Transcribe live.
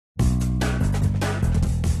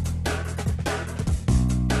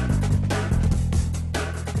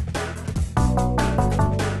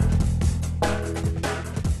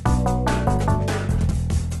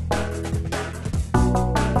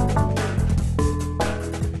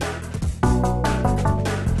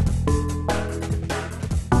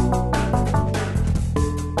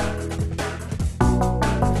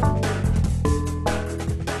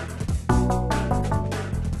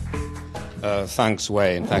Thanks,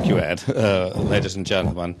 Wayne. Thank you, Ed. Ladies and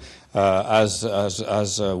gentlemen, as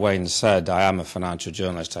Wayne said, I am a financial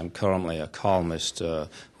journalist. I'm currently a columnist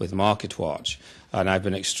with MarketWatch, and I've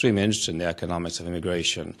been extremely interested in the economics of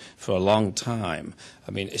immigration for a long time.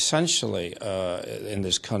 I mean, essentially, in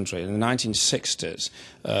this country, in the 1960s,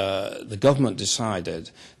 the government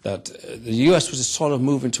decided that the U.S. was sort of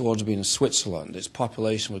moving towards being Switzerland. Its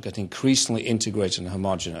population was getting increasingly integrated and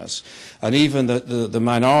homogenous, and even the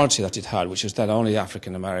minority that it had, which was then only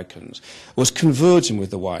African Americans, was converging with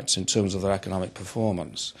the whites in terms of their economic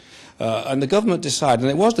performance. And the government decided, and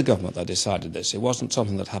it was the government that decided this, it wasn't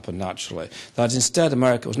something that happened naturally, that instead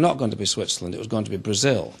America was not going to be Switzerland, it was going to be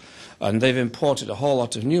Brazil. And they've imported a whole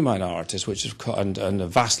lot of new minorities, which have and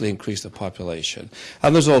vastly increased the population.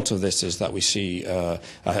 And the result of this is that we see a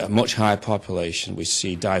much higher population. We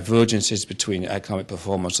see divergences between economic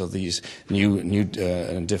performance of these new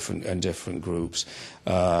and different groups.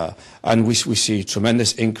 And we see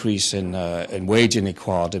tremendous increase in wage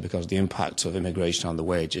inequality because the impact of immigration on the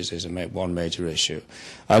wages is one major issue.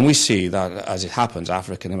 And we see that, as it happens,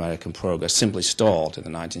 African American progress simply stalled in the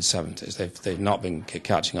 1970s. They've not been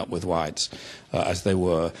catching up with whites as they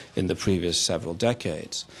were in the previous several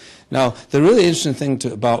decades. Now, the really interesting thing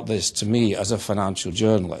about this, to me, as a financial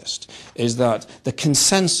journalist, is that the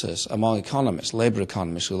consensus among economists, labor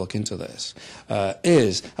economists who look into this,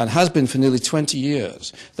 is, and has been for nearly 20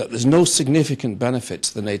 years, that there's no significant benefit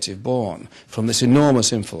to the native born from this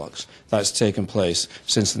enormous influx that's taken place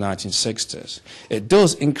since the 1960s. It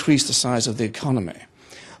does increase the size of the economy.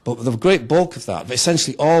 But the great bulk of that,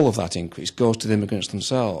 essentially all of that increase, goes to the immigrants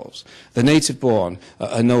themselves. The native born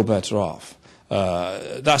are no better off.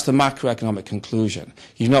 That's the macroeconomic conclusion.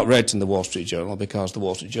 You've not read it in the Wall Street Journal because the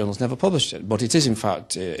Wall Street Journal has never published it. But it is, in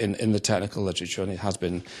fact, in the technical literature, and it has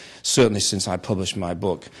been certainly since I published my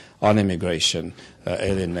book on immigration,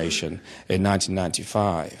 Alien Nation, in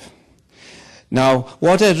 1995. Now,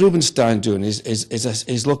 what Ed Rubenstein is doing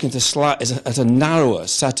is looking at a narrower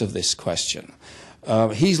set of this question.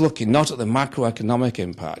 He's looking not at the macroeconomic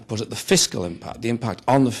impact, but at the fiscal impact, the impact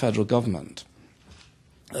on the federal government.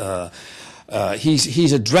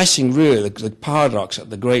 He's addressing really the paradox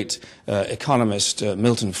that the great economist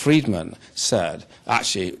Milton Friedman said,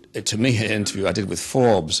 actually, to me, in an interview I did with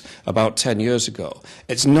Forbes about 10 years ago.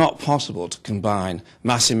 It's not possible to combine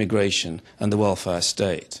mass immigration and the welfare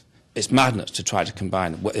state. It's madness to try to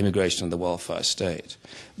combine immigration and the welfare state.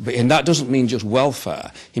 And that doesn't mean just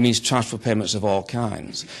welfare. He means transfer payments of all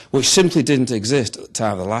kinds, which simply didn't exist at the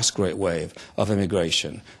time of the last great wave of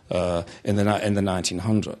immigration in the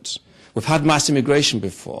 1900s. We've had mass immigration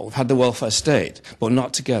before. We've had the welfare state, but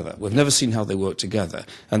not together. We've never seen how they work together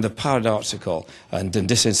and the paradoxical and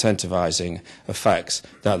disincentivizing effects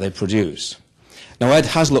that they produce. Now, Ed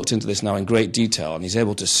has looked into this now in great detail, and he's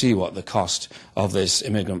able to see what the cost of this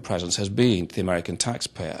immigrant presence has been to the American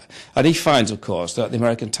taxpayer. And he finds, of course, that the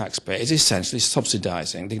American taxpayer is essentially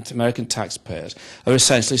subsidizing, the American taxpayers are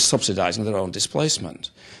essentially subsidizing their own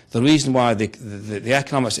displacement. The reason why the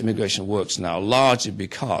economics of immigration works now, largely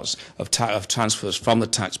because of transfers from the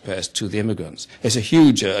taxpayers to the immigrants. It's a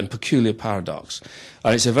huge and peculiar paradox.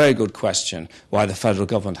 And it's a very good question why the federal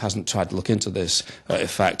government hasn't tried to look into this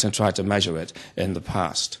effect and tried to measure it in the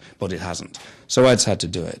past, but it hasn't. So Ed's had to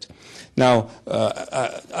do it. Now,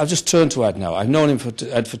 I'll just turn to Ed now. I've known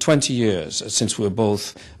Ed for 20 years, since we were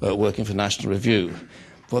both working for National Review.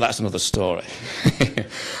 Well, that's another story.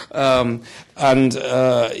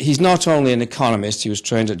 He's not only an economist, he was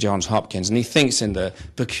trained at Johns Hopkins, and he thinks in the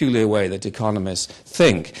peculiar way that economists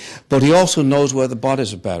think, but he also knows where the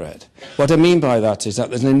bodies are buried. What I mean by that is that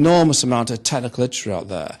there's an enormous amount of technical literature out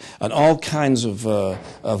there, and all kinds of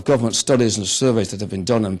government studies and surveys that have been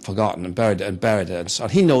done and forgotten and buried, and so on.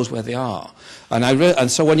 He knows where they are. And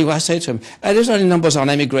so when I say to him, is there any numbers on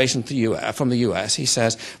immigration from the US? He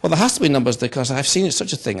says, well, there has to be numbers because I've seen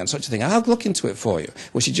such a thing and such a thing. I'll look into it for you,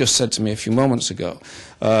 which he just said to me a few moments ago.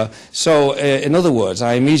 In other words,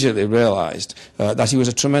 I immediately realized that he was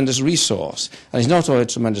a tremendous resource. And he's not only a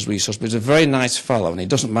tremendous resource, but he's a very nice fellow, and he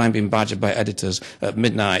doesn't mind being badgered by editors at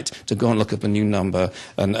midnight to go and look up a new number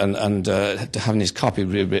and to having his copy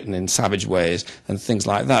rewritten in savage ways and things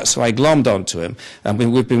like that. So I glommed onto him, and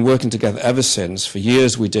we've been working together ever since. For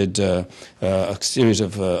years we did a series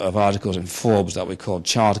of articles in Forbes that we called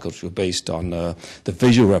Charticles, which were based on the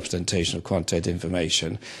visual representation of quantitative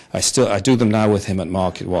information. I do them now with him at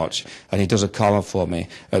MarketWatch, and he does a column for me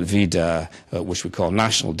at VDARE, which we call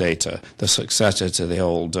National Data, the successor to the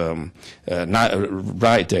old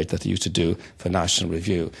Right Data that they used to do for National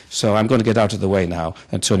Review. So I'm going to get out of the way now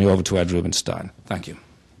and turn you over to Ed Rubenstein. Thank you.